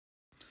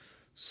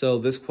So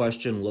this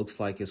question looks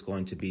like it's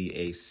going to be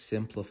a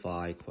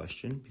simplified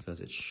question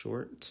because it's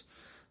short.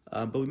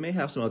 But we may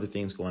have some other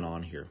things going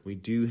on here. We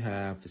do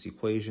have this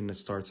equation that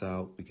starts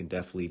out. We can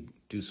definitely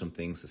do some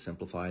things to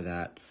simplify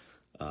that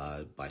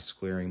by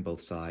squaring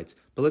both sides.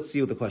 But let's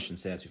see what the question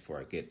says before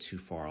I get too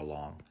far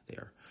along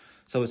there.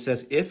 So it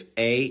says, if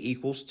A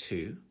equals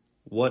 2,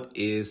 what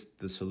is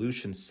the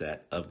solution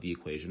set of the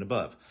equation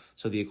above?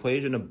 So the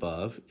equation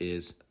above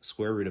is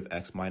square root of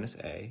x minus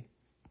a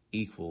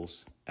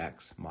equals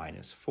x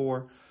minus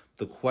 4.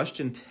 The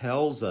question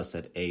tells us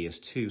that a is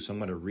 2, so I'm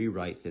going to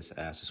rewrite this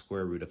as the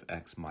square root of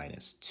x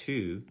minus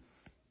 2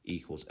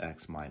 equals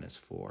x minus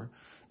 4.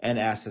 And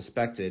as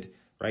suspected,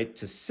 right,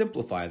 to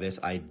simplify this,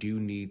 I do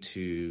need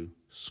to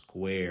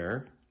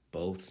square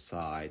both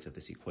sides of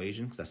this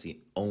equation because that's the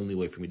only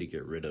way for me to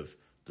get rid of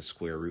the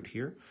square root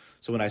here.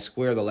 So when I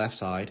square the left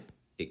side,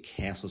 it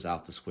cancels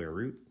out the square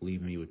root,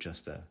 leaving me with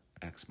just a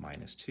x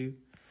minus 2.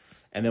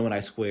 And then when I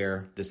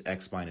square this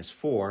x minus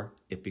 4,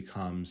 it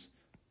becomes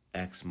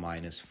x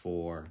minus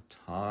 4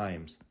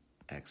 times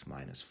x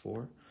minus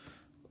 4,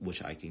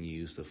 which I can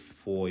use the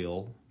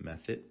FOIL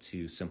method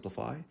to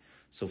simplify.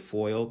 So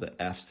FOIL, the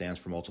F stands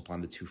for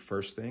multiplying the two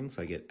first things.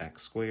 I get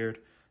x squared.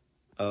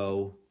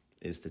 O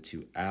is the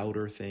two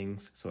outer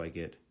things, so I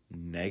get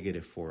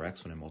negative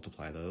 4x when I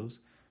multiply those.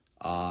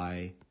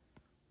 I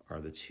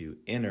are the two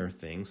inner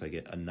things, so I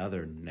get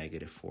another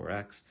negative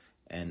 4x.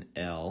 And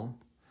L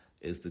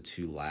is the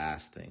two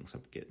last things. I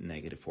get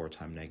negative 4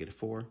 times negative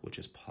 4, which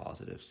is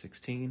positive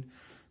 16.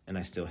 And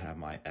I still have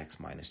my x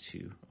minus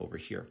 2 over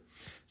here.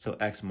 So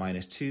x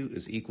minus 2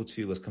 is equal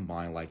to, let's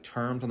combine like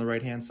terms on the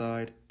right-hand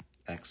side,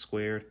 x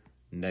squared,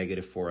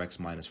 negative 4x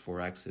minus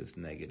 4x is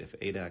negative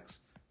 8x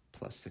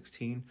plus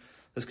 16.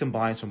 Let's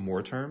combine some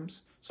more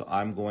terms. So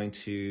I'm going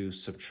to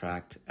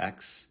subtract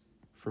x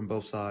from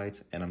both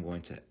sides, and I'm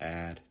going to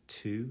add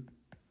 2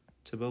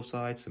 to both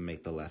sides to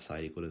make the left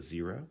side equal to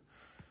 0.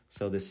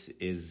 So this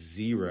is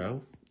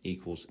 0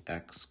 equals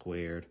x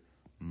squared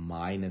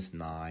minus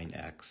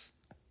 9x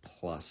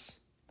plus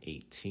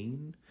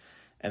 18.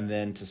 And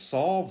then to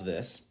solve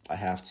this, I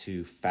have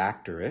to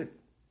factor it.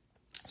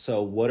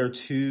 So what are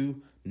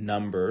two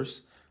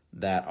numbers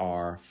that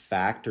are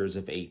factors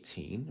of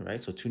 18,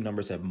 right? So two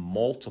numbers that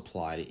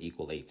multiply to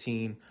equal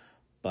 18,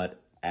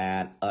 but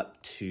add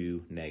up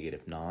to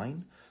negative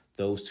 9.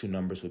 Those two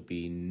numbers would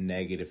be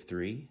negative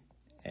 3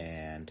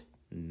 and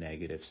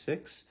negative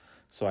 6.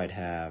 So I'd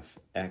have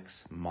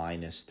x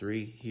minus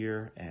 3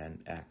 here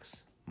and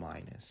x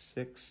minus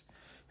 6.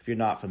 If you're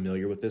not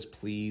familiar with this,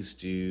 please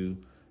do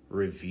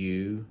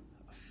review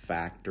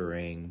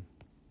factoring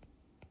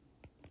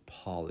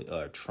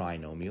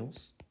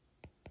trinomials.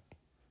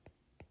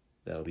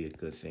 That'll be a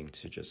good thing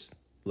to just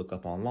look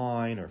up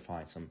online or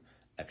find some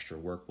extra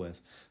work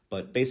with.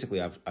 But basically,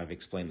 I've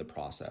explained the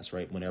process,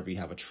 right? Whenever you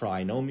have a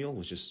trinomial,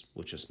 which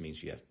just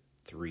means you have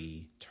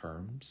 3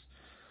 terms,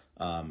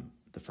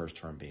 the first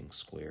term being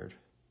squared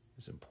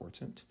is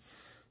important.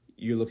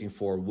 You're looking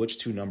for which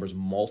two numbers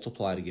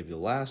multiply to give you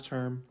the last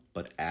term,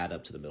 but add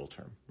up to the middle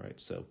term, right?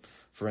 So,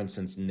 for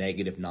instance,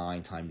 negative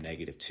 9 times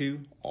negative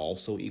 2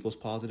 also equals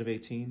positive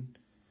 18,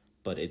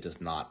 but it does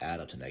not add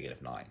up to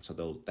negative 9. So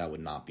that would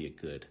not be a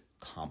good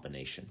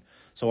combination.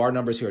 So our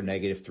numbers here are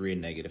negative 3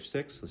 and negative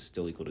 6. This is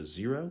still equal to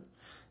 0.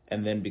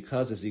 And then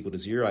because it's equal to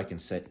 0, I can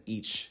set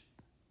each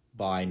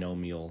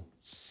binomial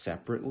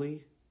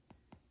separately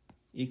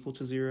equal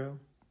to 0.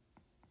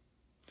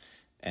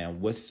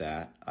 And with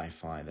that, I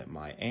find that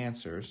my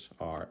answers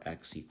are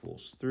x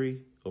equals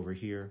 3 over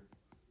here,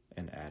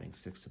 and adding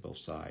 6 to both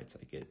sides,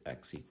 I get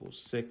x equals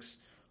 6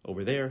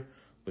 over there,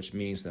 which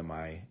means that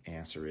my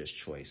answer is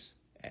choice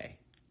A.